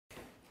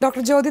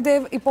Dr.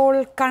 Jothydev, ഇപ്പോൾ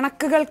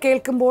കണക്കുകൾ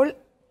കേൾക്കുമ്പോൾ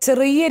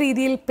ചെറിയ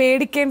രീതിയിൽ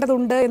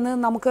പേടിക്കേണ്ടതുണ്ട് എന്ന്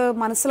നമുക്ക്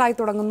മനസ്സിലായി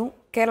തുടങ്ങുന്നു.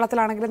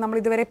 കേരളത്തിലാണെങ്കിൽ നമ്മൾ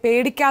ഇതുവരെ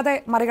പേടിക്കാതെ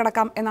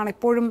മറികടക്കാം എന്നാണ്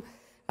ഇപ്പോഴും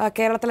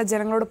കേരളത്തിലെ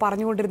ജനങ്ങളോട്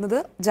പറഞ്ഞുകൊണ്ടിരുന്നത്.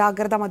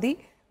 ജാഗ്രത മതി,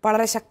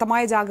 വളരെ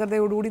ശക്തമായ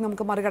ജാഗ്രതയോടുകൂടി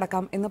നമുക്ക്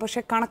മറികടക്കാം എന്ന്.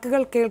 പക്ഷേ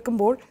കണക്കുകൾ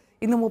കേൾക്കുമ്പോൾ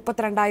ഇന്ന്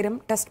 32,000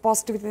 ടെസ്റ്റ്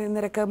പോസിറ്റിവിറ്റി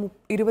നിരക്ക്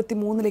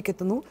 23ലേക്ക്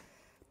എത്തുന്നു.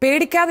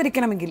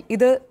 പേടിക്കാതിരിക്കണമെങ്കിൽ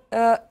ഇത്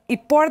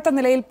ഇപ്പോഴത്തെ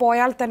നിലയിൽ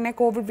പോയാൽ തന്നെ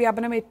കോവിഡ്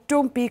വ്യാപനം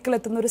ഏറ്റവും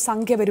പീക്കിലെത്തുന്ന ഒരു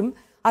സംഖ്യ വരും.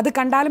 അത്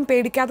കണ്ടാലും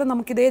പേടിക്കാതെ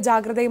നമുക്ക് ഇതേ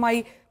ജാഗ്രതയുമായി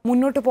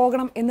മുന്നോട്ട്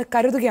പോകണം എന്ന്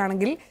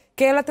കരുതുകയാണെങ്കിൽ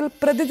കേരളത്തിൽ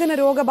പ്രതിദിന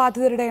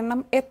രോഗബാധിതരുടെ എണ്ണം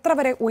എത്ര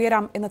വരെ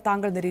ഉയരാം എന്ന്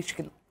താങ്കൾ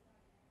നിരീക്ഷിക്കുന്നു?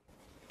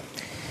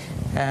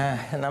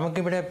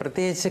 നമുക്കിവിടെ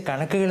പ്രത്യേകിച്ച്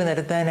കണക്കുകൾ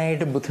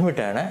നിരത്താനായിട്ട്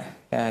ബുദ്ധിമുട്ടാണ്.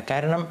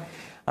 കാരണം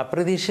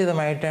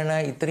അപ്രതീക്ഷിതമായിട്ടാണ്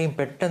ഇത്രയും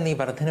പെട്ടെന്ന് ഈ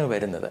വർധനവ്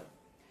വരുന്നത്.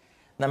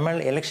 നമ്മൾ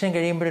ഇലക്ഷൻ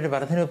കഴിയുമ്പോഴൊരു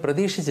വർധനവ്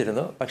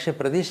പ്രതീക്ഷിച്ചിരുന്നു, പക്ഷേ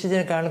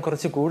പ്രതീക്ഷിച്ചതിനേക്കാളും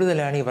കുറച്ച്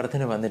കൂടുതലാണ് ഈ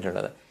വർധനവ്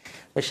വന്നിട്ടുള്ളത്.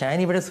 അപ്പോൾ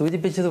ഷാനി ഇവിടെ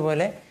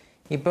സൂചിപ്പിച്ചതുപോലെ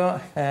ഇപ്പോൾ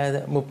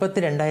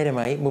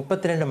 32,000-ആയി.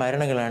 32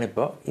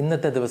 മരണങ്ങളാണിപ്പോൾ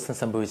ഇന്നത്തെ ദിവസം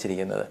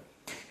സംഭവിച്ചിരിക്കുന്നത്.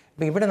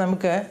 അപ്പോൾ ഇവിടെ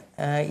നമുക്ക്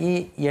ഈ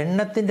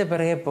എണ്ണത്തിൻ്റെ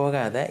പിറകെ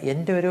പോകാതെ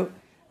എൻ്റെ ഒരു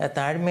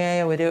താഴ്മയായ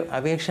ഒരു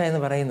അപേക്ഷ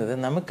എന്ന് പറയുന്നത്,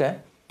 നമുക്ക്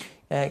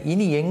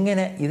ഇനി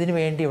എങ്ങനെ ഇതിനു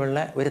വേണ്ടിയുള്ള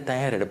ഒരു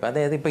തയ്യാറെടുപ്പ്,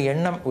 അതായത് ഇപ്പോൾ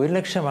എണ്ണം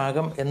 1,00,000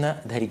 ആകും എന്ന്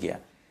ധരിക്കുക,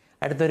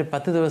 അടുത്തൊരു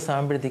 10 ദിവസം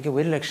ആകുമ്പോഴത്തേക്ക്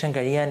 1,00,000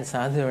 കഴിയാൻ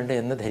സാധ്യതയുണ്ട്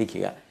എന്ന്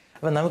ധരിക്കുക.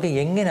 അപ്പോൾ നമുക്ക്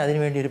എങ്ങനെ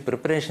അതിനുവേണ്ടി ഒരു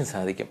പ്രിപ്പറേഷൻ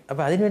സാധിക്കും?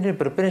 അപ്പോൾ അതിനുവേണ്ടി ഒരു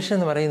പ്രിപ്പറേഷൻ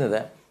എന്ന്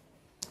പറയുന്നത്,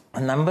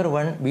 നമ്പർ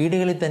 1,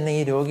 വീടുകളിൽ തന്നെ ഈ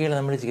രോഗികളെ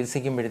നമ്മൾ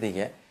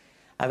ചികിത്സിക്കുമ്പോഴത്തേക്ക്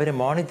അവരെ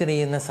മോണിറ്റർ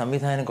ചെയ്യുന്ന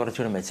സംവിധാനം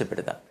കുറച്ചുകൂടി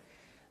മെച്ചപ്പെടുത്താം.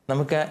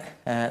 നമുക്ക്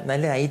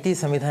നല്ല IT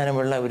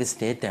സംവിധാനമുള്ള ഒരു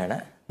സ്റ്റേറ്റാണ്.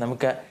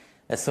 നമുക്ക്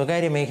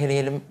സ്വകാര്യ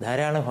മേഖലയിലും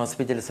ധാരാളം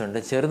ഹോസ്പിറ്റൽസ് ഉണ്ട്,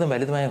 ചെറുതും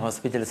വലുതുമായ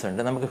ഹോസ്പിറ്റൽസ്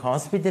ഉണ്ട്. നമുക്ക്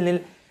ഹോസ്പിറ്റലിൽ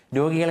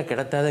രോഗികളെ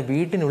കിടത്താതെ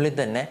വീട്ടിനുള്ളിൽ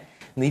തന്നെ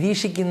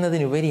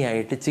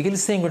നിരീക്ഷിക്കുന്നതിനുപരിയായിട്ട്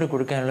ചികിത്സയും കൂടി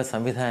കൊടുക്കാനുള്ള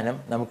സംവിധാനം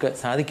നമുക്ക്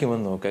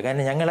സാധിക്കുമെന്ന് നോക്കുക.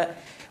 കാരണം ഞങ്ങൾ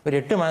ഒരു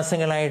 8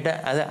 മാസങ്ങളായിട്ട്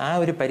ആ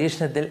ഒരു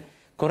പരീക്ഷണത്തിൽ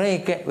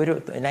കുറേയൊക്കെ ഒരു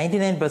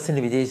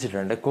 99%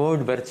 വിജയിച്ചിട്ടുണ്ട്.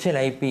 കോവിഡ് വെർച്വൽ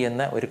IP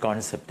എന്ന ഒരു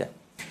കോൺസെപ്റ്റ്.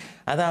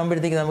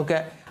 അതാകുമ്പോഴത്തേക്ക് നമുക്ക്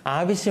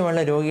ആവശ്യമുള്ള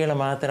രോഗികളെ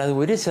മാത്രം, അത്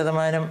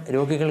 1%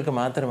 രോഗികൾക്ക്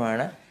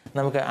മാത്രമാണ്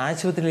നമുക്ക്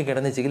ആശുപത്രിയിൽ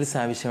കിടന്ന് ചികിത്സ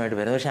ആവശ്യമായിട്ട്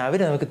വരുന്നത്. പക്ഷേ അവർ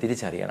നമുക്ക്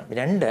തിരിച്ചറിയണം.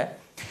 2,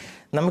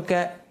 നമുക്ക്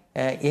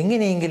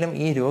എങ്ങനെയെങ്കിലും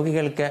ഈ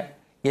രോഗികൾക്ക്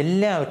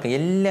എല്ലാവർക്കും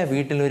എല്ലാ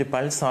വീട്ടിലും ഒരു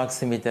പൾസ്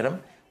ഓക്സിമീറ്ററും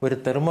ഒരു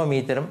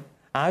തെർമോമീറ്ററും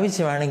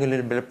ആവശ്യമാണെങ്കിൽ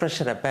ഒരു ബ്ലഡ്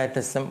പ്രഷർ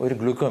അപ്പാരറ്റസും ഒരു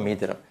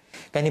ഗ്ലൂക്കോമീറ്ററും.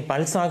 കാരണം ഈ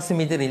പൾസ്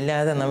ഓക്സിമീറ്റർ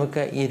ഇല്ലാതെ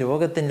നമുക്ക് ഈ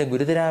രോഗത്തിൻ്റെ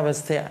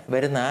ഗുരുതരാവസ്ഥ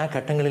വരുന്ന ആ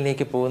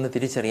ഘട്ടങ്ങളിലേക്ക് പോകുന്ന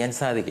തിരിച്ചറിയാൻ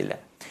സാധിക്കില്ല.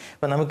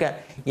 അപ്പോൾ നമുക്ക്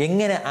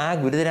എങ്ങനെ ആ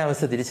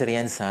ഗുരുതരാവസ്ഥ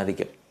തിരിച്ചറിയാൻ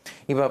സാധിക്കും?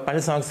 ഇപ്പോൾ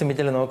പൾസ്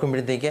ഓക്സിമീറ്ററിൽ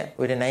നോക്കുമ്പോഴത്തേക്ക്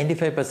ഒരു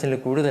 95%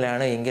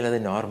 കൂടുതലാണ് എങ്കിൽ അത്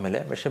നോർമൽ.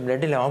 പക്ഷേ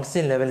ബ്ലഡിലെ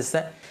ഓക്സിജൻ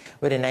ലെവൽസ്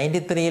ഒരു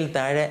 93-ൽ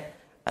താഴെ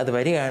അത്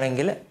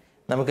വരികയാണെങ്കിൽ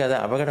നമുക്കത്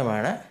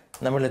അപകടമാണ്,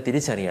 നമ്മൾ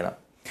തിരിച്ചറിയണം.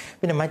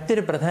 പിന്നെ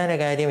മറ്റൊരു പ്രധാന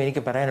കാര്യം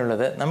എനിക്ക്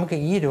പറയാനുള്ളത്, നമുക്ക്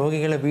ഈ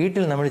രോഗികളെ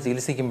വീട്ടിൽ നമ്മൾ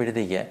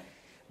ചികിത്സിക്കുമ്പോഴത്തേക്ക്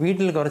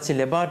വീട്ടിൽ കുറച്ച്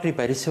ലബോറട്ടറി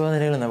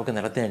പരിശോധനകൾ നമുക്ക്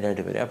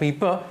നടത്തേണ്ടതായിട്ട് വരും. അപ്പോൾ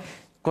ഇപ്പോൾ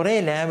കുറേ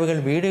ലാബുകൾ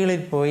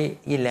വീടുകളിൽ പോയി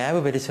ഈ ലാബ്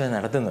പരിശോധന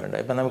നടത്തുന്നുണ്ട്.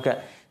 ഇപ്പം നമുക്ക്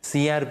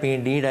CRP,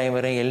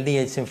 D-ഡൈമർ,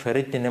 LDH,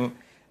 ഫെറിറ്റിനും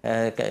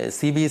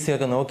CBC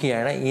ഒക്കെ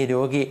നോക്കിയാണ് ഈ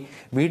രോഗി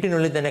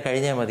വീട്ടിനുള്ളിൽ തന്നെ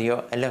കഴിഞ്ഞാൽ മതിയോ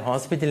അല്ല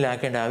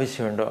ഹോസ്പിറ്റലിലാക്കേണ്ട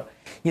ആവശ്യമുണ്ടോ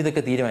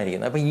ഇതൊക്കെ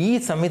തീരുമാനിക്കുന്നത്. അപ്പോൾ ഈ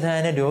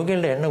സംവിധാനം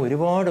രോഗികളുടെ എണ്ണം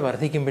ഒരുപാട്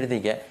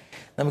വർദ്ധിക്കുമ്പോഴത്തേക്ക്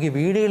നമുക്ക്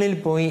വീടുകളിൽ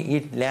പോയി ഈ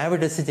ലാബ്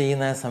ടെസ്റ്റ്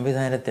ചെയ്യുന്ന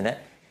സംവിധാനത്തിന്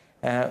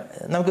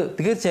നമുക്ക്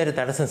തീർച്ചയായും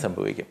തടസ്സം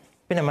സംഭവിക്കും.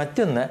 പിന്നെ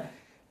മറ്റൊന്ന്,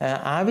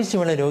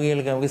 ആവശ്യമുള്ള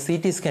രോഗികൾക്ക് നമുക്ക്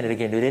CT സ്കാൻ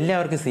എടുക്കേണ്ടി വരും.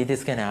 എല്ലാവർക്കും CT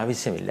സ്കാൻ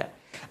ആവശ്യമില്ല.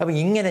 അപ്പോൾ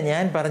ഇങ്ങനെ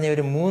ഞാൻ പറഞ്ഞ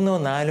ഒരു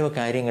 3-4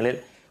 കാര്യങ്ങളിൽ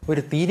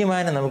ഒരു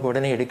തീരുമാനം നമുക്ക്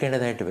ഉടനെ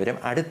എടുക്കേണ്ടതായിട്ട് വരും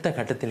അടുത്ത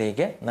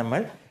ഘട്ടത്തിലേക്ക് നമ്മൾ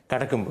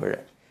കടക്കുമ്പോൾ.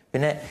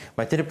 പിന്നെ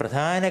മറ്റൊരു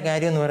പ്രധാന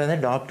കാര്യം എന്ന്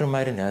പറയുന്നത്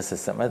ഡോക്ടർമാരും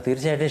നഴ്സസും. അത്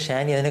തീർച്ചയായിട്ടും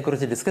ഷാനി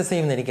അതിനെക്കുറിച്ച് ഡിസ്കസ്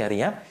ചെയ്യുമെന്ന്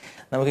എനിക്കറിയാം.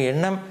 നമുക്ക്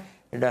എണ്ണം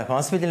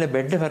ഹോസ്പിറ്റലിലെ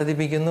ബെഡ്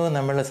വർദ്ധിപ്പിക്കുന്നു,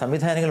 നമ്മൾ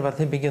സംവിധാനങ്ങൾ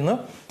വർദ്ധിപ്പിക്കുന്നു.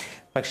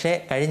 പക്ഷേ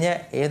കഴിഞ്ഞ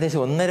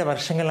ഏകദേശം 1.5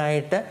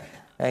 വർഷങ്ങളായിട്ട്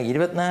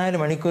 24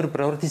 മണിക്കൂർ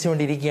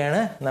പ്രവർത്തിച്ചുകൊണ്ടിരിക്കുകയാണ്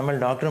നമ്മൾ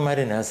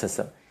ഡോക്ടർമാരും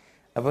നഴ്സസും.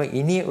 അപ്പോൾ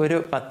ഇനി ഒരു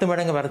 10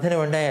 മടങ്ങ്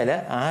വർധനവുണ്ടായാൽ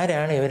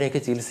ആരാണ് ഇവരെയൊക്കെ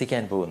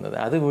ചികിത്സിക്കാൻ പോകുന്നത്?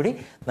 അതുകൂടി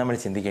നമ്മൾ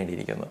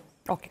ചിന്തിക്കേണ്ടിയിരിക്കുന്നു.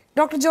 ഓക്കെ,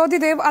 ഡോക്ടർ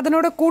ജ്യോതിദേവ്,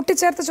 അതിനോട്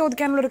കൂട്ടിച്ചേർത്ത്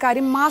ചോദിക്കാനുള്ള ഒരു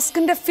കാര്യം,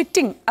 മാസ്കിന്റെ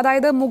ഫിറ്റിംഗ്,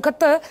 അതായത്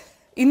മുഖത്ത്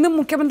ഇന്നും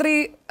മുഖ്യമന്ത്രി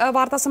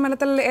വാർത്താ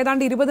സമ്മേളനത്തിൽ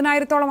ഏതാണ്ട്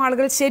 20,000-ഓളം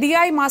ആളുകൾ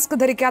ശരിയായി മാസ്ക്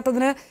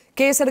ധരിക്കാത്തതിന്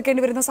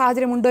കേസെടുക്കേണ്ടി വരുന്ന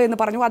സാഹചര്യമുണ്ട് എന്ന്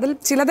പറഞ്ഞു. അതിൽ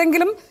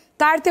ചിലതെങ്കിലും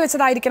താഴ്ത്തി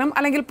വെച്ചതായിരിക്കണം,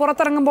 അല്ലെങ്കിൽ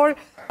പുറത്തിറങ്ങുമ്പോൾ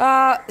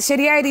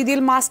ശരിയായ രീതിയിൽ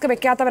മാസ്ക്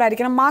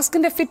വെക്കാത്തവരായിരിക്കണം.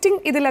 മാസ്കിന്റെ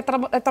ഫിറ്റിംഗ് ഇതിൽ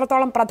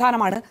എത്രത്തോളം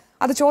പ്രധാനമാണ്?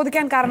 അത്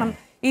ചോദിക്കാൻ കാരണം,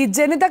 ഈ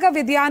ജനിതക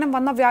വ്യതിയാനം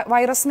വന്ന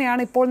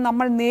വൈറസിനെയാണ് ഇപ്പോൾ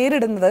നമ്മൾ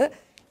നേരിടുന്നത്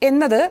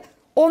എന്നത്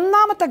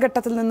ഒന്നാമത്തെ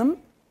ഘട്ടത്തിൽ നിന്നും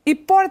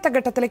ഇപ്പോഴത്തെ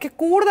ഘട്ടത്തിലേക്ക്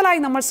കൂടുതലായി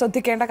നമ്മൾ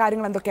ശ്രദ്ധിക്കേണ്ട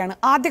കാര്യങ്ങൾ എന്തൊക്കെയാണ്?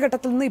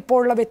 ആദ്യഘട്ടത്തിൽ നിന്ന്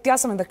ഇപ്പോഴുള്ള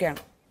വ്യത്യാസം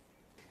എന്തൊക്കെയാണ്?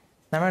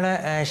 നമ്മൾ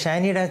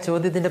ഷാനിയുടെ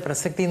ചോദ്യത്തിൻ്റെ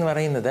പ്രസക്തി എന്ന്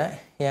പറയുന്നത്,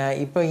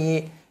 ഇപ്പോൾ ഈ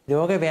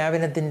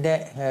രോഗവ്യാപനത്തിൻ്റെ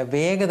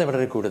വേഗത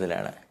വളരെ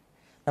കൂടുതലാണ്.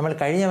 നമ്മൾ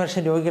കഴിഞ്ഞ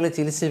വർഷം രോഗികളെ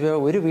ചികിത്സിച്ചപ്പോൾ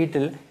ഒരു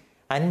വീട്ടിൽ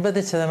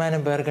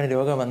 50% പേർക്കാണ്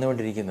രോഗം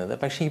വന്നുകൊണ്ടിരിക്കുന്നത്.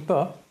 പക്ഷേ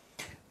ഇപ്പോൾ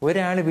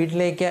ഒരാൾ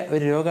വീട്ടിലേക്ക്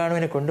ഒരു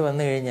രോഗാണുവിനെ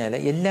കൊണ്ടുവന്നു കഴിഞ്ഞാൽ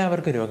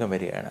എല്ലാവർക്കും രോഗം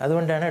വരികയാണ്.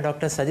 അതുകൊണ്ടാണ്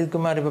ഡോക്ടർ സജിത്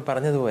കുമാർ ഇപ്പോൾ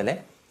പറഞ്ഞതുപോലെ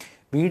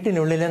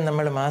വീട്ടിനുള്ളിലും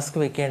നമ്മൾ മാസ്ക്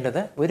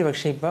വെക്കേണ്ടത് ഒരു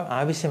പക്ഷേ ഇപ്പോൾ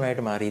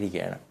ആവശ്യമായിട്ട്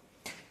മാറിയിരിക്കുകയാണ്.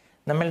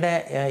 നമ്മളുടെ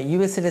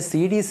US-ലെ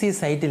CDC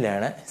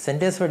സൈറ്റിലാണ്,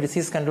 centres four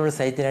disease control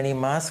സൈറ്റിലാണ് ഈ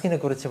മാസ്കിനെ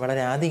കുറിച്ച്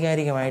വളരെ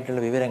ആധികാരികമായിട്ടുള്ള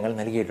വിവരങ്ങൾ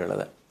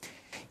നൽകിയിട്ടുള്ളത്.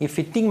 ഈ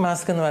ഫിറ്റിംഗ്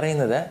മാസ്ക് എന്ന്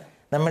പറയുന്നത്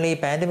നമ്മൾ ഈ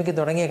പാൻഡമിക്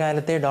തുടങ്ങിയ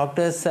കാലത്തെ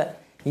ഡോക്ടേഴ്സ്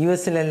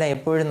US-ലെല്ലാം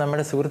എപ്പോഴും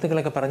നമ്മുടെ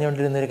സുഹൃത്തുക്കളൊക്കെ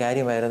പറഞ്ഞുകൊണ്ടിരുന്ന ഒരു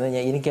കാര്യമായിരുന്നു,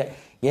 എനിക്ക്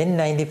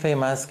N95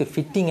 മാസ്ക്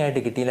ഫിറ്റിംഗ്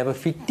ആയിട്ട് കിട്ടിയില്ല, അപ്പോൾ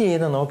ഫിറ്റ്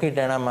ചെയ്ത്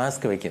നോക്കിയിട്ടാണ് ആ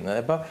മാസ്ക് വയ്ക്കുന്നത്.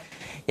 അപ്പോൾ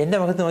എൻ്റെ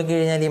മുഖത്ത്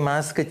നോക്കിക്കഴിഞ്ഞാൽ ഈ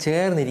മാസ്ക്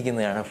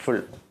ചേർന്നിരിക്കുന്നതാണ്,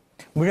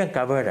 മുഴുവൻ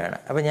കവേർഡാണ്.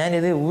 അപ്പോൾ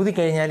ഞാനിത്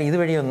ഊതിക്കഴിഞ്ഞാൽ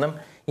ഇതുവഴിയൊന്നും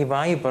ഈ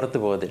വായു പുറത്ത്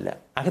പോകത്തില്ല,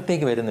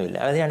 അകത്തേക്ക് വരുന്നുമില്ല.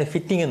 അതിനാണ്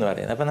ഫിറ്റിംഗ് എന്ന്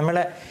പറയുന്നത്. അപ്പോൾ നമ്മൾ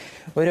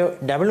ഒരു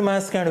ഡബിൾ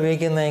മാസ്കാണ്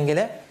ഉപയോഗിക്കുന്നതെങ്കിൽ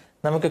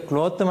നമുക്ക്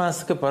ക്ലോത്ത്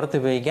മാസ്ക് പുറത്ത്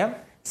ഉപയോഗിക്കാം,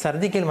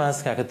 സർജിക്കൽ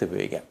മാസ്ക് അകത്ത്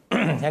ഉപയോഗിക്കാം.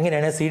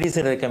 അങ്ങനെയാണ് CDC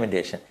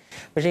റെക്കമെൻഡേഷൻ.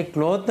 പക്ഷേ ഈ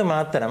ക്ലോത്ത്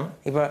മാത്രം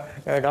ഇപ്പോൾ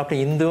ഡോക്ടർ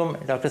ഇന്ദുവും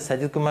ഡോക്ടർ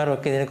സജിത് കുമാറും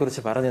ഒക്കെ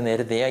ഇതിനെക്കുറിച്ച് പറഞ്ഞു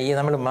നേരത്തെ. ഈ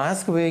നമ്മൾ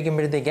മാസ്ക്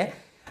ഉപയോഗിക്കുമ്പോഴത്തേക്ക്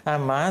ആ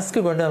മാസ്ക്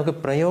കൊണ്ട് നമുക്ക്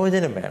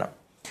പ്രയോജനം വേണം.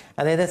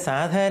 അതായത്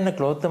സാധാരണ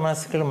ക്ലോത്ത്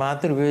മാസ്കുകൾ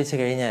മാത്രം ഉപയോഗിച്ച്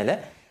കഴിഞ്ഞാൽ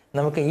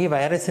നമുക്ക് ഈ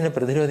വൈറസിനെ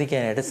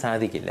പ്രതിരോധിക്കാനായിട്ട്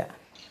സാധിക്കില്ല.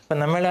 അപ്പം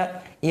നമ്മൾ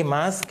ഈ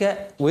മാസ്ക്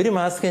ഒരു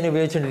മാസ്ക് തന്നെ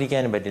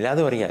ഉപയോഗിച്ചുകൊണ്ടിരിക്കാനും പറ്റില്ല,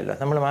 അതും അറിയാമല്ലോ.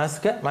 നമ്മൾ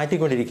മാസ്ക്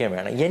മാറ്റിക്കൊണ്ടിരിക്കാൻ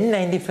വേണം.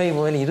 N95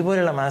 പോലെ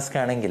ഇതുപോലുള്ള മാസ്ക്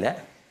ആണെങ്കിൽ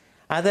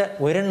അത്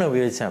ഒരെണ്ണം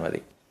ഉപയോഗിച്ചാൽ മതി.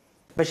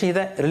 പക്ഷേ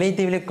ഇത്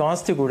റിലേറ്റീവ്ലി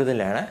കോസ്റ്റ്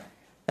കൂടുതലാണ്,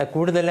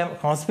 കൂടുതലും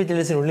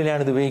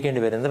ഹോസ്പിറ്റൽസിനുള്ളിലാണ് ഇത്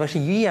ഉപയോഗിക്കേണ്ടി വരുന്നത്. പക്ഷേ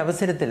ഈ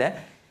അവസരത്തിൽ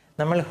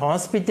നമ്മൾ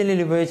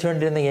ഹോസ്പിറ്റലിൽ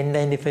ഉപയോഗിച്ചുകൊണ്ടിരുന്ന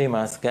N95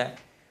 മാസ്ക്,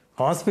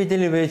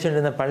 ഹോസ്പിറ്റലിൽ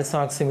ഉപയോഗിച്ചുകൊണ്ടിരുന്ന പൾസ്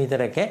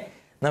ഓക്സിമീറ്ററൊക്കെ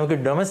നമുക്ക്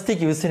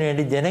ഡൊമസ്റ്റിക് യൂസിന്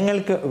വേണ്ടി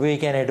ജനങ്ങൾക്ക്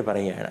ഉപയോഗിക്കാനായിട്ട്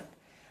പറയുകയാണ്.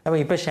 അപ്പോൾ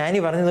ഇപ്പോൾ ഷാനി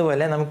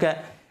പറഞ്ഞതുപോലെ നമുക്ക്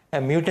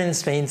മ്യൂട്ടൻറ്റ്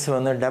സ്ട്രെയിൻസ്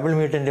വന്നു, ഡബിൾ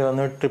മ്യൂട്ടൻ്റ്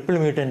വന്നു, ട്രിപ്പിൾ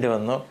മ്യൂട്ടൻ്റ്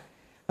വന്നു.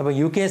 അപ്പോൾ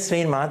UK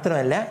സ്ട്രെയിൻ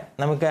മാത്രമല്ല,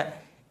 നമുക്ക്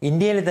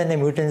ഇന്ത്യയിൽ തന്നെ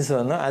മ്യൂട്ടൻസ്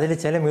വന്നു. അതിൽ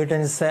ചില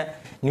മ്യൂട്ടൻസ്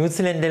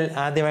ന്യൂസിലൻഡിൽ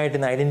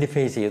ആദ്യമായിട്ട്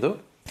ഐഡൻറ്റിഫൈ ചെയ്തു.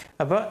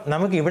 അപ്പോൾ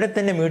നമുക്ക് ഇവിടെ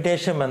തന്നെ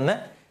മ്യൂട്ടേഷൻ വന്ന്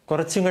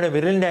കുറച്ചും കൂടെ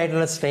വിറലൻ്റ്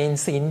ആയിട്ടുള്ള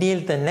സ്ട്രെയിൻസ്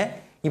ഇന്ത്യയിൽ തന്നെ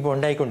ഇപ്പോൾ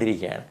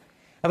ഉണ്ടായിക്കൊണ്ടിരിക്കുകയാണ്.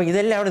 അപ്പോൾ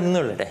ഇതെല്ലാം അവിടെ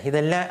നിന്നുള്ളട്ടെ,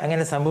 ഇതെല്ലാം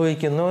അങ്ങനെ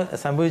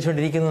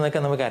സംഭവിച്ചുകൊണ്ടിരിക്കുന്നു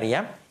എന്നൊക്കെ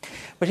നമുക്കറിയാം.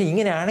 പക്ഷേ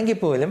ഇങ്ങനെയാണെങ്കിൽ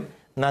പോലും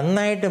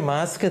നന്നായിട്ട്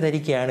മാസ്ക്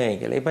ധരിക്കുകയാണ്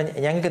എങ്കിൽ, ഇപ്പം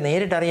ഞങ്ങൾക്ക്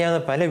നേരിട്ട് അറിയാവുന്ന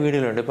പല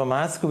വീടുകളുണ്ട്. ഇപ്പോൾ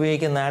മാസ്ക്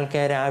ഉപയോഗിക്കുന്ന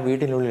ആൾക്കാർ ആ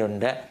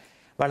വീട്ടിനുള്ളിലുണ്ട്,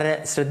 വളരെ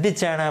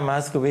ശ്രദ്ധിച്ചാണ് ആ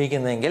മാസ്ക്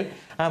ഉപയോഗിക്കുന്നതെങ്കിൽ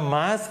ആ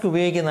മാസ്ക്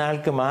ഉപയോഗിക്കുന്ന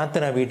ആൾക്ക്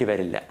മാത്രം ആ വീട്ടിൽ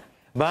വരില്ല,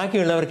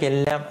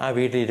 ബാക്കിയുള്ളവർക്കെല്ലാം ആ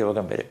വീട്ടിൽ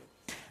രോഗം വരും.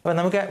 അപ്പോൾ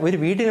നമുക്ക് ഒരു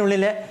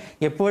വീട്ടിനുള്ളിൽ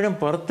എപ്പോഴും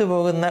പുറത്തു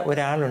പോകുന്ന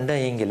ഒരാളുണ്ട്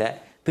എങ്കിൽ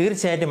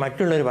തീർച്ചയായിട്ടും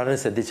മറ്റുള്ളവർ വളരെ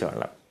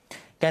ശ്രദ്ധിച്ചോളണം.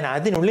 കാരണം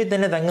അതിനുള്ളിൽ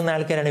തന്നെ തങ്ങുന്ന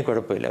ആൾക്കാരാണെങ്കിൽ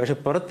കുഴപ്പമില്ല. പക്ഷെ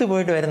പുറത്ത്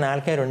പോയിട്ട് വരുന്ന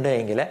ആൾക്കാരുണ്ട്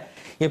എങ്കിൽ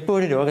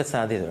എപ്പോഴും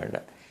രോഗസാധ്യതയുണ്ട്.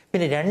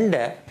 പിന്നെ 2,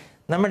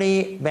 നമ്മുടെ ഈ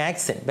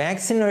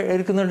വാക്സിൻ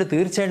എടുക്കുന്നതുകൊണ്ട്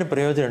തീർച്ചയായിട്ടും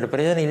പ്രയോജനമുണ്ട്,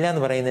 പ്രയോജനം ഇല്ല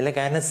എന്ന് പറയുന്നില്ല.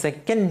 കാരണം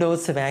സെക്കൻഡ്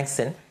ഡോസ്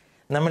വാക്സിൻ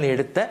നമ്മൾ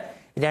എടുത്ത്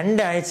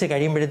 2 ആഴ്ച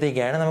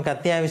കഴിയുമ്പോഴത്തേക്കാണ് നമുക്ക്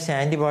അത്യാവശ്യം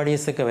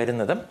ആൻറ്റിബോഡീസ് ഒക്കെ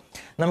വരുന്നതും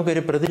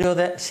നമുക്കൊരു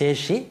പ്രതിരോധ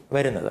ശേഷി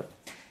വരുന്നതും.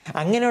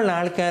 അങ്ങനെയുള്ള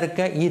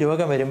ആൾക്കാർക്ക് ഈ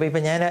രോഗം വരുമ്പോൾ,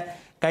 ഇപ്പം ഞാൻ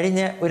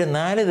കഴിഞ്ഞ ഒരു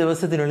 4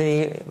 ദിവസത്തിനുള്ളിൽ ഈ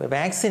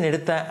വാക്സിൻ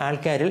എടുത്ത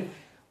ആൾക്കാരിൽ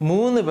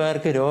 3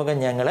 പേർക്ക് രോഗം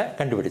ഞങ്ങൾ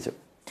കണ്ടുപിടിച്ചു.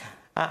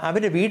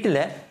 അവരുടെ വീട്ടിൽ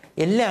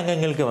എല്ലാ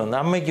അംഗങ്ങൾക്കും വന്നു,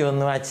 അമ്മയ്ക്ക്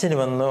വന്നു, അച്ഛന്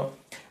വന്നു,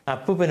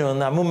 അപ്പൂപ്പന്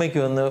വന്നു, അമ്മൂമ്മയ്ക്ക്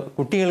വന്നു,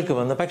 കുട്ടികൾക്ക്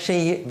വന്നു. പക്ഷേ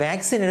ഈ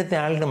വാക്സിൻ എടുത്ത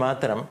ആളിന്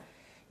മാത്രം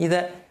ഇത്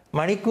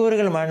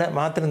മണിക്കൂറുകൾ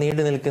മാത്രം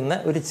നീണ്ടു നിൽക്കുന്ന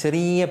ഒരു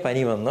ചെറിയ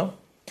പനി വന്നു,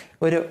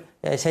 ഒരു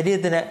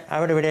ശരീരത്തിന്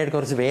അവിടെ ഇവിടെയായിട്ട്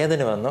കുറച്ച്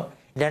വേദന വന്നു.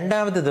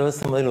 2ാമത്തെ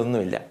ദിവസം മുതൽ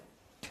ഒന്നുമില്ല,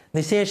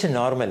 നിശേഷം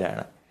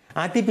നോർമലാണ്.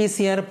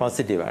 RT-PCR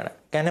പോസിറ്റീവാണ്.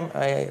 കാരണം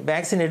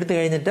വാക്സിൻ എടുത്തു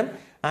കഴിഞ്ഞിട്ടും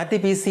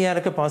RT-PCR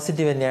ഒക്കെ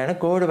പോസിറ്റീവ് തന്നെയാണ്,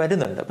 കോവിഡ്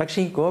വരുന്നുണ്ട്. പക്ഷേ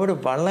ഈ കോവിഡ്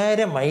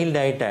വളരെ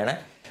മൈൽഡായിട്ടാണ്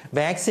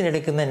വാക്സിൻ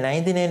എടുക്കുന്ന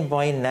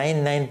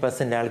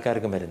 99.99%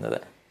 ആൾക്കാർക്കും വരുന്നത്.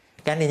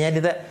 കാരണം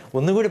ഞാനിത്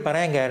ഒന്നുകൂടി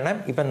പറയാൻ കാരണം,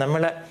 ഇപ്പം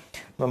നമ്മൾ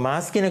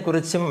മാസ്കിനെ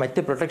കുറിച്ചും മറ്റ്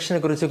പ്രൊട്ടക്ഷനെ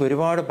കുറിച്ചൊക്കെ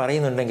ഒരുപാട്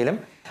പറയുന്നുണ്ടെങ്കിലും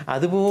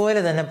അതുപോലെ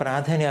തന്നെ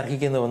പ്രാധാന്യം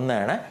അർഹിക്കുന്ന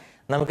ഒന്നാണ്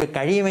നമുക്ക്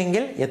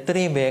കഴിയുമെങ്കിൽ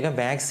എത്രയും വേഗം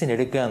വാക്സിൻ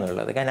എടുക്കുക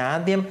എന്നുള്ളത്. കാരണം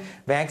ആദ്യം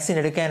വാക്സിൻ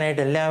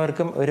എടുക്കാനായിട്ട്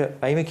എല്ലാവർക്കും ഒരു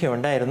വൈമുഖ്യം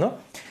ഉണ്ടായിരുന്നു,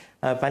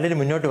 പലരും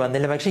മുന്നോട്ട്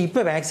വന്നില്ല. പക്ഷേ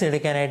ഇപ്പോൾ വാക്സിൻ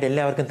എടുക്കാനായിട്ട്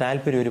എല്ലാവർക്കും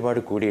താല്പര്യം ഒരുപാട്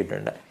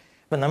കൂടിയിട്ടുണ്ട്.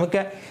 അപ്പം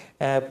നമുക്ക്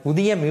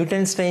പുതിയ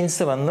മ്യൂട്ടൻ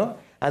സ്ട്രെയിൻസ് വന്നു,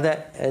 അത്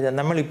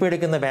നമ്മളിപ്പോൾ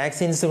എടുക്കുന്ന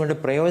വാക്സിൻസ് കൊണ്ട്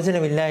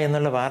പ്രയോജനമില്ല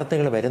എന്നുള്ള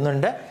വാർത്തകൾ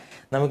വരുന്നുണ്ട്.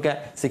 നമുക്ക്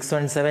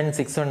 617,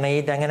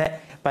 618 അങ്ങനെ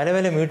പല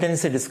പല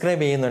മ്യൂട്ടൻസ്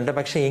ഡിസ്ക്രൈബ് ചെയ്യുന്നുണ്ട്.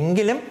 പക്ഷേ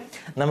എങ്കിലും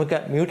നമുക്ക്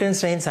മ്യൂട്ടൻ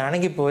സ്ട്രെയിൻസ്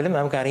ആണെങ്കിൽ പോലും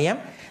നമുക്കറിയാം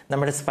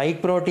നമ്മുടെ സ്പൈക്ക്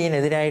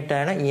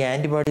പ്രോട്ടീനെതിരായിട്ടാണ് ഈ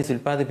ആൻറ്റിബോഡീസ്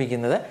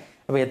ഉൽപ്പാദിപ്പിക്കുന്നത്.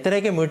 അപ്പോൾ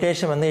എത്രയൊക്കെ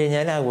മ്യൂട്ടേഷൻ വന്നു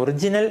കഴിഞ്ഞാൽ ആ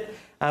ഒറിജിനൽ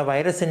ആ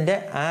വൈറസിൻ്റെ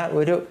ആ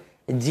ഒരു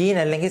ജീൻ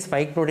അല്ലെങ്കിൽ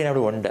സ്പൈക്ക് പ്രോട്ടീൻ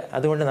അവിടെ ഉണ്ട്.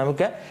 അതുകൊണ്ട്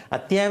നമുക്ക്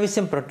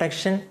അത്യാവശ്യം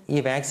പ്രൊട്ടക്ഷൻ ഈ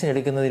വാക്സിൻ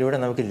എടുക്കുന്നതിലൂടെ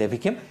നമുക്ക്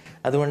ലഭിക്കും.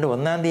 അതുകൊണ്ട്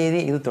 1-ാം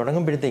തീയതി ഇത്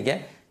തുടങ്ങുമ്പോഴത്തേക്ക്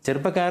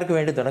ചെറുപ്പക്കാർക്ക്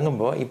വേണ്ടി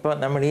തുടങ്ങുമ്പോൾ, ഇപ്പോൾ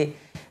നമ്മൾ ഈ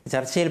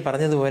ചർച്ചയിൽ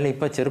പറഞ്ഞതുപോലെ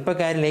ഇപ്പോൾ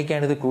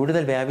ചെറുപ്പക്കാരിലേക്കാണ് ഇത്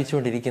കൂടുതൽ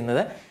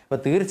വ്യാപിച്ചുകൊണ്ടിരിക്കുന്നത്. അപ്പോൾ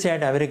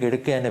തീർച്ചയായിട്ടും അവർക്ക്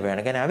എടുക്കുക തന്നെ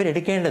വേണം. കാരണം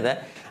അവരെടുക്കേണ്ടത്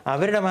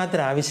അവരുടെ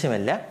മാത്രം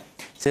ആവശ്യമല്ല,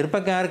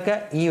 ചെറുപ്പക്കാർക്ക്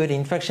ഈ ഒരു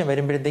ഇൻഫെക്ഷൻ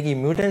വരുമ്പോഴത്തേക്ക് ഈ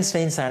മ്യൂട്ടൻ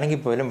സ്ട്രെയിൻസ്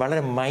ആണെങ്കിൽ പോലും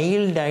വളരെ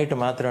മൈൽഡായിട്ട്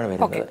മാത്രമാണ്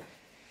വരുന്നത്.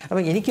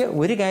 അപ്പോൾ എനിക്ക്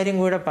ഒരു കാര്യം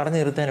കൂടെ പറഞ്ഞു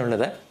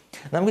നിർത്താനുള്ളത്,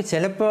 നമുക്ക്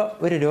ചിലപ്പോൾ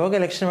ഒരു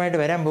രോഗലക്ഷണമായിട്ട്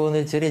വരാൻ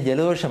പോകുന്നത് ചെറിയ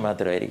ജലദോഷം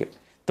മാത്രമായിരിക്കും.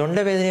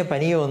 തൊണ്ടവേദനയോ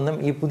പനിയോ ഒന്നും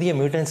ഈ പുതിയ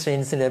മ്യൂട്ടൻ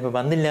സ്ട്രെയിൻസിൽ ചിലപ്പോൾ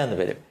വന്നില്ല എന്ന്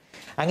വരും.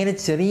 അങ്ങനെ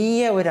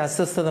ചെറിയ ഒരു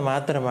അസ്വസ്ഥത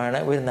മാത്രമാണ്,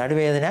 ഒരു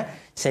നടുവേദന,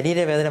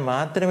 ശരീരവേദന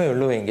മാത്രമേ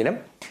ഉള്ളൂ എങ്കിലും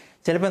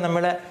ചിലപ്പോൾ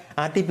നമ്മൾ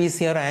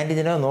RT-PCR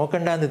ആൻറ്റിജനോ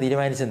നോക്കണ്ടെന്ന്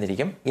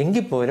തീരുമാനിച്ചെന്നിരിക്കും.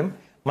 എങ്കിൽ പോലും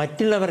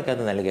മറ്റുള്ളവർക്ക്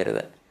അത്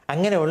നൽകരുത്.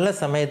 അങ്ങനെ ഉള്ള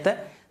സമയത്ത്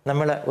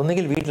നമ്മൾ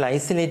ഒന്നുകിൽ വീട്ടിൽ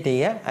ഐസൊലേറ്റ്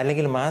ചെയ്യുക,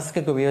 അല്ലെങ്കിൽ മാസ്ക്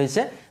ഒക്കെ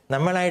ഉപയോഗിച്ച്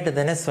നമ്മളായിട്ട്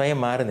തന്നെ സ്വയം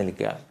മാറി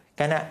നിൽക്കുക.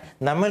 കാരണം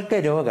നമ്മൾക്ക്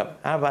രോഗം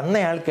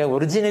വന്നയാൾക്ക്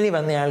ഒറിജിനലി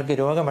വന്നയാൾക്ക്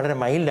രോഗം വളരെ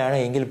മൈൽഡാണ്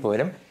എങ്കിൽ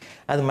പോലും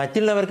അത്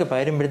മറ്റുള്ളവർക്ക്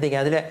പകരുമ്പോഴത്തേക്ക്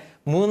അതിൽ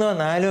 3 or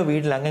 4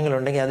 വീട്ടിൽ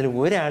അംഗങ്ങളുണ്ടെങ്കിൽ അതിൽ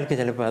ഒരാൾക്ക്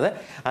ചിലപ്പോൾ അത്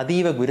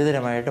അതീവ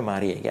ഗുരുതരമായിട്ട്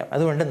മാറിയേക്കാം.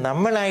 അതുകൊണ്ട്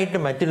നമ്മളായിട്ട്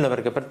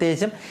മറ്റുള്ളവർക്ക്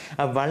പ്രത്യേകിച്ചും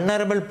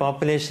വൾണറബിൾ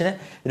പോപ്പുലേഷന്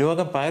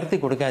രോഗം പകർത്തി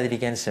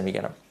കൊടുക്കാതിരിക്കാൻ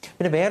ശ്രമിക്കണം.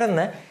 പിന്നെ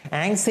വേറൊന്ന്,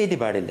 ആങ്സൈറ്റി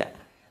പാടില്ല.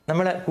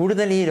 നമ്മൾ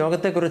കൂടുതൽ ഈ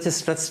രോഗത്തെക്കുറിച്ച്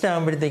സ്ട്രെസ്ഡ്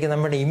ആകുമ്പോഴത്തേക്ക്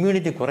നമ്മുടെ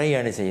ഇമ്മ്യൂണിറ്റി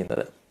കുറയുകയാണ്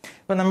ചെയ്യുന്നത്.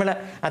 അപ്പോൾ നമ്മൾ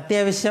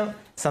അത്യാവശ്യം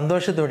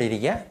സന്തോഷത്തോടെ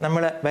ഇരിക്കുക.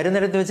 നമ്മൾ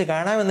വരുന്നിടത്ത് വെച്ച്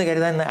കാണാമെന്ന്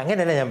കരുതാൻ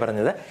അങ്ങനെയല്ല ഞാൻ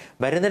പറഞ്ഞത്.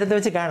 വരുന്നിടത്ത്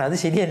വെച്ച് കാണാം, അത്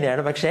ശരി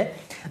തന്നെയാണ്. പക്ഷേ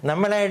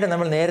നമ്മളായിട്ട്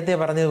നമ്മൾ നേരത്തെ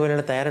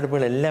പറഞ്ഞതുപോലെയുള്ള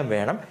തയ്യാറെടുപ്പുകളെല്ലാം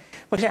വേണം.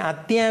 പക്ഷേ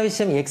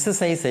അത്യാവശ്യം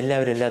എക്സസൈസ്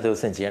എല്ലാവരും എല്ലാ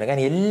ദിവസവും ചെയ്യണം.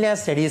 കാരണം എല്ലാ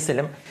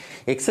സ്റ്റഡീസിലും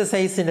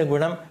എക്സസൈസിൻ്റെ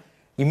ഗുണം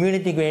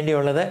ഇമ്മ്യൂണിറ്റിക്ക്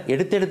വേണ്ടിയുള്ളത്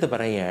എടുത്തെടുത്ത്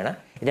പറയുകയാണ്.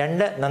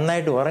 2,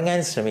 നന്നായിട്ട്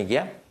ഉറങ്ങാൻ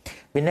ശ്രമിക്കുക.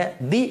 പിന്നെ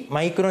the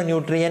micro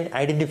nutrient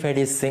identified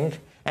is zinc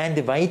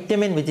and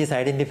vitamin which is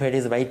identified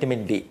is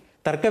vitamin D.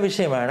 തർക്ക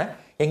വിഷയമാണ്,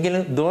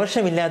 എങ്കിലും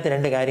ദോഷമില്ലാത്ത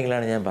 2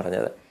 കാര്യങ്ങളാണ് ഞാൻ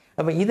പറഞ്ഞത്.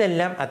 അപ്പോൾ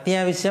ഇതെല്ലാം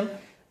അത്യാവശ്യം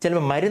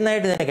ചിലപ്പോൾ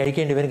മരുന്നായിട്ട് തന്നെ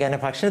കഴിക്കേണ്ടി വരും.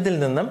 കാരണം ഭക്ഷണത്തിൽ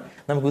നിന്നും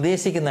നമുക്ക്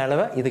ഉദ്ദേശിക്കുന്ന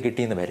അളവ് ഇത്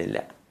കിട്ടിയെന്ന് വരില്ല.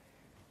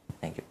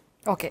 Thank you.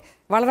 ഓക്കെ,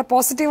 വളരെ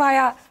പോസിറ്റീവായ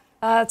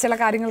ചില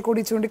കാര്യങ്ങൾ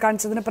കൂടി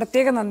ചൂണ്ടിക്കാണിച്ചതിന്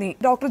പ്രത്യേകം നന്ദി.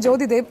 ഡോക്ടർ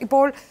ജ്യോതിദേവ്,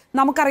 ഇപ്പോൾ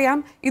നമുക്കറിയാം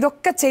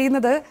ഇതൊക്കെ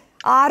ചെയ്യുന്നത്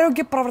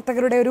ആരോഗ്യ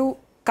പ്രവർത്തകരുടെ ഒരു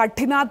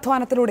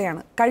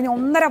കഠിനാധ്വാനത്തിലൂടെയാണ്. കഴിഞ്ഞ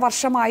 1.5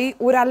 വർഷമായി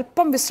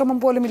ഒരല്പം വിശ്രമം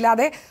പോലും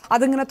ഇല്ലാതെ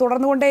അതിങ്ങനെ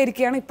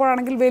തുടർന്നുകൊണ്ടേയിരിക്കുകയാണ്.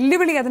 ഇപ്പോഴാണെങ്കിൽ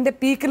വെല്ലുവിളി അതിൻ്റെ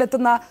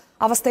പീക്കിലെത്തുന്ന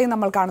അവസ്ഥയും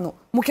നമ്മൾ കാണുന്നു.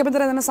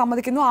 മുഖ്യമന്ത്രി തന്നെ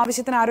സമ്മതിക്കുന്നു,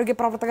 ആവശ്യത്തിന് ആരോഗ്യ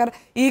പ്രവർത്തകർ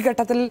ഈ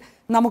ഘട്ടത്തിൽ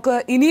നമുക്ക്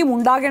ഇനിയും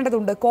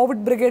ഉണ്ടാകേണ്ടതുണ്ട്.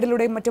 കോവിഡ്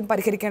ബ്രിഗേഡിലൂടെയും മറ്റും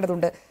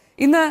പരിഹരിക്കേണ്ടതുണ്ട്.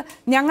 ഇന്ന്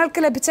ഞങ്ങൾക്ക്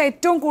ലഭിച്ച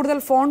ഏറ്റവും കൂടുതൽ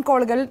ഫോൺ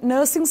കോളുകൾ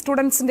നഴ്സിംഗ്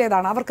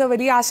സ്റ്റുഡൻസിൻ്റെതാണ്. അവർക്ക്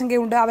വലിയ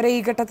ആശങ്കയുണ്ട്. അവരെ ഈ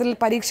ഘട്ടത്തിൽ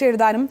പരീക്ഷ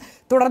എഴുതാനും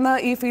തുടർന്ന്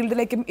ഈ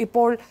ഫീൽഡിലേക്കും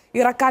ഇപ്പോൾ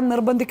ഇറക്കാൻ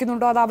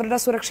നിർബന്ധിക്കുന്നുണ്ടോ, അത് അവരുടെ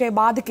സുരക്ഷയെ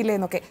ബാധിക്കില്ലേ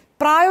എന്നൊക്കെ.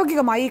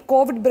 പ്രായോഗികമായി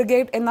കോവിഡ്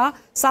ബ്രിഗേഡ് എന്ന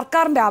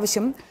സർക്കാരിൻ്റെ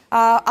ആവശ്യം,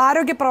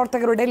 ആരോഗ്യ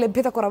പ്രവർത്തകരുടെ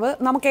ലഭ്യതക്കുറവ്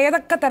നമുക്ക്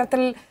ഏതൊക്കെ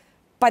തരത്തിൽ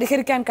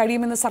പരിഹരിക്കാൻ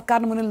കഴിയുമെന്ന്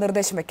സർക്കാരിന് മുന്നിൽ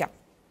നിർദ്ദേശം വയ്ക്കാം?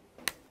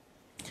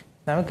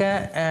 നമുക്ക്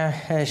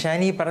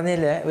ഷാനി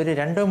പറഞ്ഞതിൽ ഒരു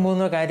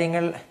 2-3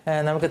 കാര്യങ്ങൾ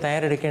നമുക്ക്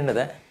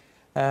തയ്യാറെടുക്കേണ്ടത്.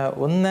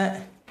 ഒന്ന്,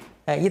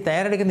 ഈ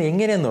തയ്യാറെടുക്കുന്നത്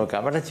എങ്ങനെയെന്ന്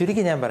നോക്കാം. വളരെ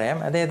ചുരുക്കി ഞാൻ പറയാം.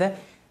 അതായത്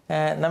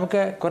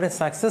നമുക്ക് കുറേ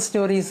സക്സസ്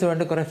സ്റ്റോറീസും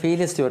ഉണ്ട്, കുറേ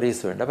ഫെയിലിയർ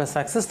സ്റ്റോറീസും ഉണ്ട്. അപ്പോൾ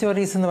സക്സസ്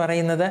സ്റ്റോറീസ് എന്ന്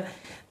പറയുന്നത്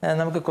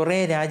നമുക്ക് കുറേ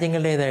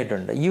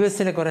രാജ്യങ്ങളുടേതായിട്ടുണ്ട്. US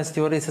കുറേ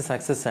സ്റ്റോറീസ്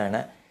സക്സസ്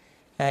ആണ്.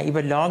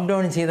 ഇപ്പോൾ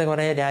ലോക്ക്ഡൗൺ ചെയ്ത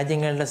കുറേ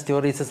രാജ്യങ്ങളുടെ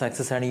സ്റ്റോറീസ്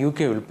സക്സസ് ആണ്,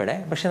 UK ഉൾപ്പെടെ.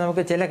 പക്ഷേ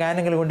നമുക്ക് ചില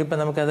കാരണങ്ങൾ കൊണ്ട് ഇപ്പോൾ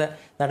നമുക്കത്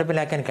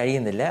നടപ്പിലാക്കാൻ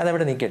കഴിയുന്നില്ല.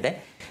 അതവിടെ നിൽക്കട്ടെ.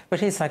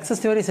 പക്ഷേ ഈ സക്സസ്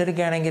സ്റ്റോറീസ്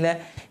എടുക്കുകയാണെങ്കിൽ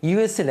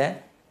US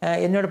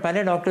എന്നോട് പല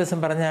ഡോക്ടേഴ്സും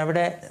പറഞ്ഞ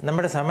അവിടെ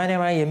നമ്മുടെ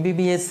സമാനമായ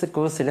MBBS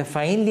കോഴ്സിൽ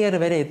ഫൈനൽ ഇയർ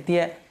വരെ എത്തിയ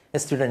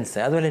സ്റ്റുഡൻസ്,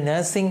 അതുപോലെ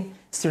നഴ്സിംഗ്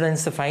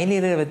സ്റ്റുഡൻസ് ഫൈനൽ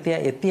ഇയർ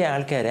എത്തിയ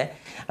ആൾക്കാരെ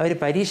അവർ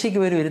പരീക്ഷയ്ക്ക്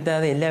പോലും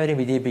ഇരുത്താതെ എല്ലാവരും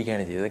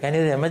വിജയിപ്പിക്കുകയാണ് ചെയ്തത്. കാരണം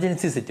ഇതൊരു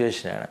എമർജൻസി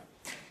സിറ്റുവേഷനാണ്.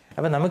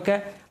 അപ്പോൾ നമുക്ക്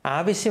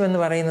ആവശ്യമെന്ന്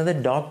പറയുന്നത്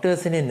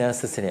ഡോക്ടേഴ്സിനെയും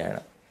നഴ്സസിനെയാണ്.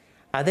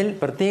 അതിൽ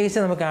പ്രത്യേകിച്ച്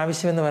നമുക്ക്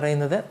ആവശ്യമെന്ന്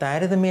പറയുന്നത്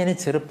താരതമ്യേന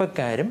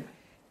ചെറുപ്പക്കാരും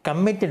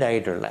കമ്മിറ്റഡ്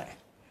ആയിട്ടുള്ള,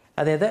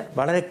 അതായത്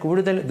വളരെ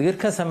കൂടുതൽ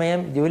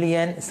ദീർഘസമയം ജോലി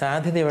ചെയ്യാൻ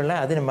സാധ്യതയുള്ള,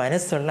 അതിന്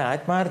മനസ്സുള്ള,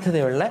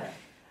 ആത്മാർത്ഥതയുള്ള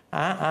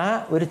ആ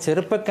ഒരു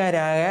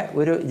ചെറുപ്പക്കാരായ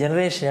ഒരു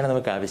ജനറേഷനാണ്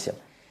നമുക്ക് ആവശ്യം.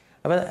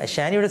 അപ്പോൾ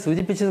ഷാനിയോട്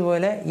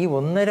സൂചിപ്പിച്ചതുപോലെ ഈ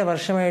 1.5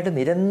 വർഷമായിട്ട്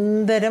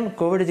നിരന്തരം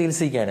കോവിഡ്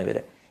ചികിത്സിക്കുകയാണ് ഇവർ.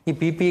 ഈ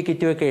PPE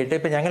കിറ്റുമൊക്കെ ഇട്ട്.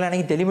 ഇപ്പോൾ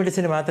ഞങ്ങളാണെങ്കിൽ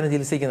ടെലിമെഡിസിന് മാത്രം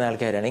ചികിത്സിക്കുന്ന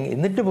ആൾക്കാരാണെങ്കിൽ,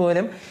 എന്നിട്ട്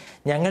പോലും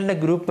ഞങ്ങളുടെ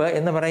ഗ്രൂപ്പ്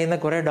എന്ന് പറയുന്ന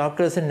കുറേ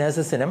ഡോക്ടേഴ്സിനും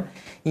നഴ്സസിനും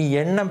ഈ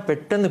എണ്ണം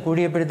പെട്ടെന്ന്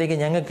കൂടിയപ്പോഴത്തേക്ക്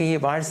ഞങ്ങൾക്ക് ഈ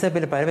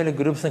വാട്സാപ്പിൽ പല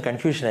ഗ്രൂപ്പ്സും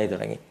കൺഫ്യൂഷനായി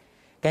തുടങ്ങി.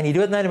 കാരണം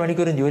 24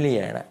 മണിക്കൂറും ജോലി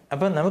ചെയ്യാണ്.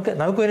 അപ്പം നമുക്ക്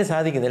അതിന്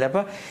സാധിക്കുന്നില്ല.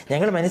 അപ്പോൾ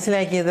ഞങ്ങൾ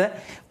മനസ്സിലാക്കിയത്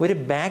ഒരു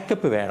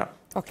ബാക്കപ്പ് വേണം.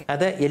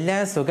 അത് എല്ലാ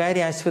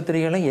സ്വകാര്യ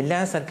ആശുപത്രികളും എല്ലാ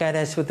സർക്കാർ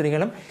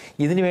ആശുപത്രികളും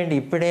ഇതിനുവേണ്ടി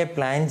ഇപ്പോഴേ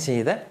പ്ലാൻ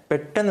ചെയ്ത്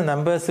പെട്ടെന്ന്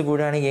നമ്പേഴ്സ്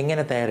കൂടുകയാണെങ്കിൽ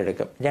എങ്ങനെ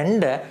തയ്യാറെടുക്കും.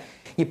 2,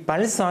 ഈ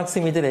പൾസ്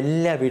ഓക്സിമീറ്റർ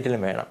എല്ലാ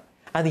വീട്ടിലും വേണം.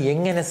 അത്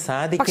എങ്ങനെ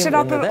സാധിക്കും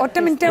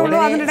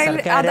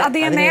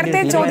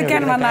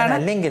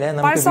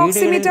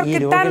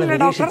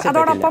അല്ലെങ്കിൽ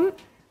അതോടൊപ്പം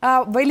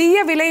വലിയ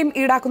വിലയും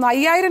ഈടാക്കുന്നു.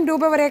 5000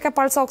 രൂപ വരെയൊക്കെ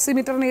പൾസ്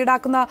ഓക്സിമീറ്ററിന്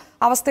ഈടാക്കുന്ന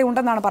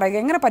അവസ്ഥയുണ്ടെന്നാണ് പറയുക.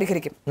 എങ്ങനെ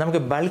പരിഹരിക്കും?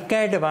 നമുക്ക്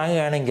ബൾക്കായിട്ട്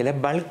വാങ്ങുകയാണെങ്കിൽ,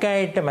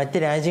 ബൾക്കായിട്ട് മറ്റ്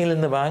രാജ്യങ്ങളിൽ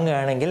നിന്ന്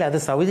വാങ്ങുകയാണെങ്കിൽ അത്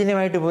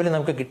സൗജന്യമായിട്ട് പോലും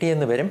നമുക്ക്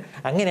കിട്ടിയെന്ന് വരും.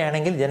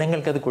 അങ്ങനെയാണെങ്കിൽ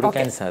ജനങ്ങൾക്ക് അത്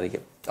കൊടുക്കാൻ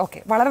സാധിക്കും.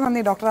 ഓക്കെ, വളരെ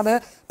നന്ദി ഡോക്ടർ. അത്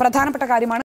പ്രധാനപ്പെട്ട കാര്യമാണ്.